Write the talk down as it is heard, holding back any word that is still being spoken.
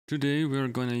Today we're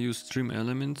gonna use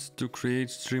Streamelements to create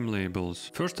stream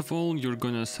labels. First of all, you're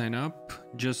gonna sign up.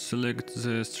 Just select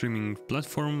the streaming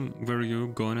platform where you're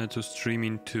gonna to stream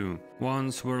into.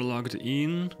 Once we're logged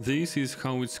in, this is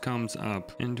how it comes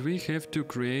up. And we have to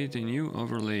create a new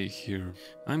overlay here.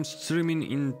 I'm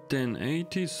streaming in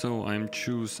 1080, so I'm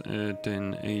choose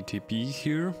 1080p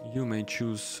here. You may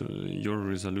choose your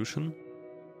resolution.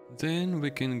 Then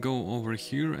we can go over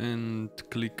here and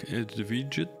click add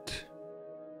widget.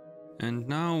 And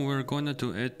now we're gonna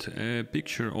to add a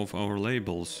picture of our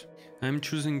labels. I'm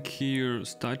choosing here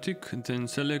static, then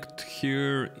select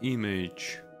here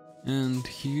image. And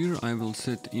here I will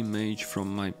set image from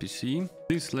my PC.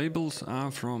 These labels are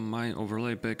from my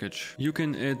overlay package. You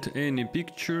can add any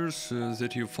pictures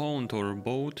that you found or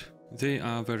bought. They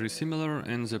are very similar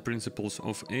and the principles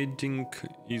of adding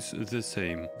is the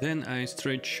same. Then I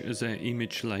stretch the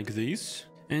image like this.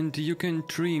 And you can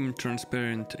trim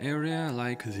transparent area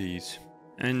like this.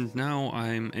 And now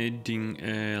I'm adding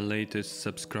a latest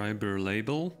subscriber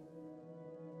label.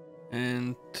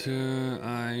 And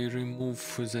I remove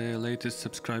the latest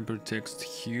subscriber text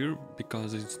here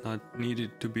because it's not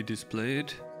needed to be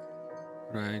displayed.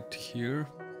 Right here.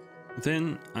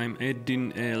 Then I'm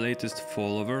adding a latest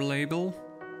follower label.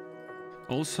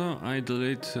 Also I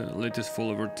delete latest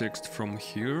follower text from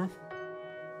here.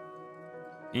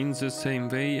 In the same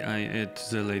way I add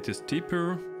the latest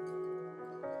tipper.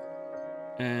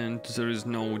 And there is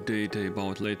no data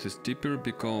about latest tipper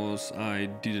because I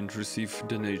didn't receive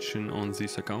donation on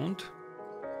this account.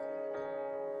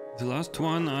 The last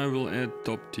one I will add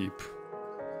top tip.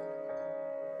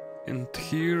 And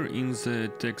here in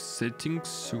the text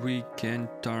settings we can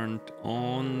turn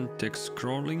on text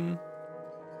scrolling.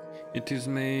 It is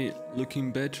may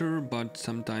looking better, but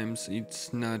sometimes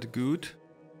it's not good.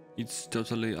 It's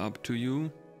totally up to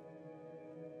you.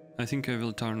 I think I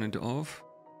will turn it off.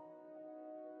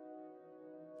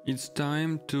 It's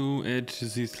time to add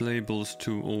these labels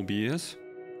to OBS.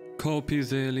 Copy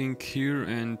the link here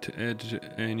and add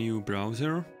a new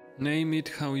browser. Name it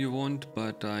how you want,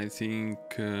 but I think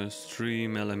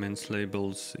Streamelements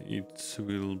labels it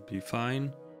will be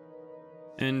fine.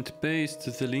 And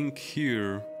paste the link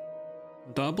here.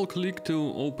 Double click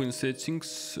to open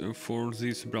settings for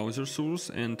this browser source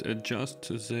and adjust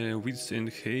the width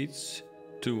and height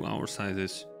to our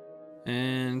sizes.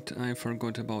 And I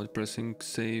forgot about pressing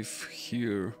save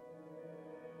here.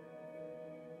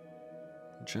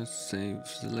 Just save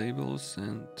the labels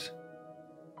and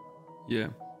yeah,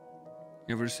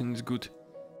 everything is good.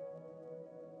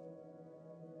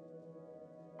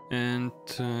 And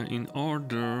in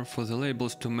order for the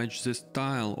labels to match the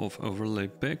style of overlay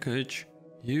package,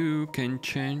 you can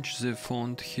change the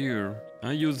font here.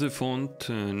 I use the font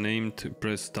named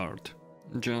Press Start.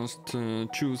 Just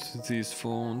choose this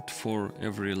font for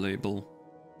every label.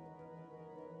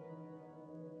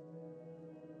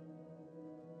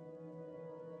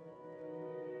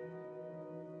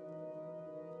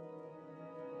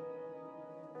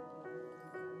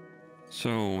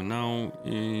 So now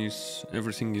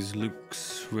everything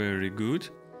looks very good.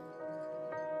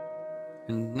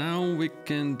 And now we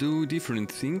can do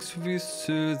different things with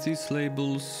these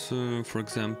labels. For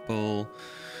example,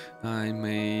 I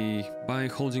may, by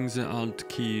holding the Alt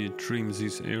key, trim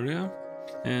this area.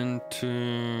 And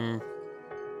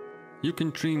you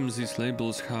can trim these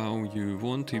labels how you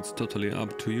want, it's totally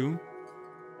up to you.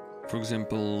 For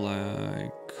example,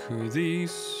 like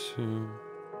this.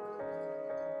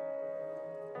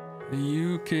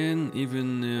 You can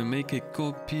even make a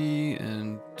copy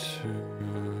and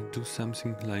do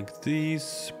something like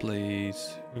this,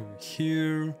 place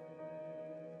here,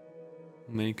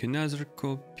 make another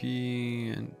copy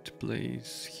and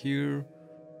place here.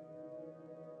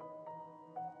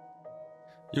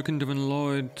 You can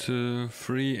download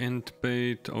free and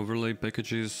paid overlay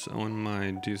packages on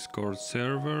my Discord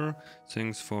server.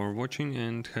 Thanks for watching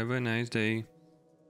and have a nice day.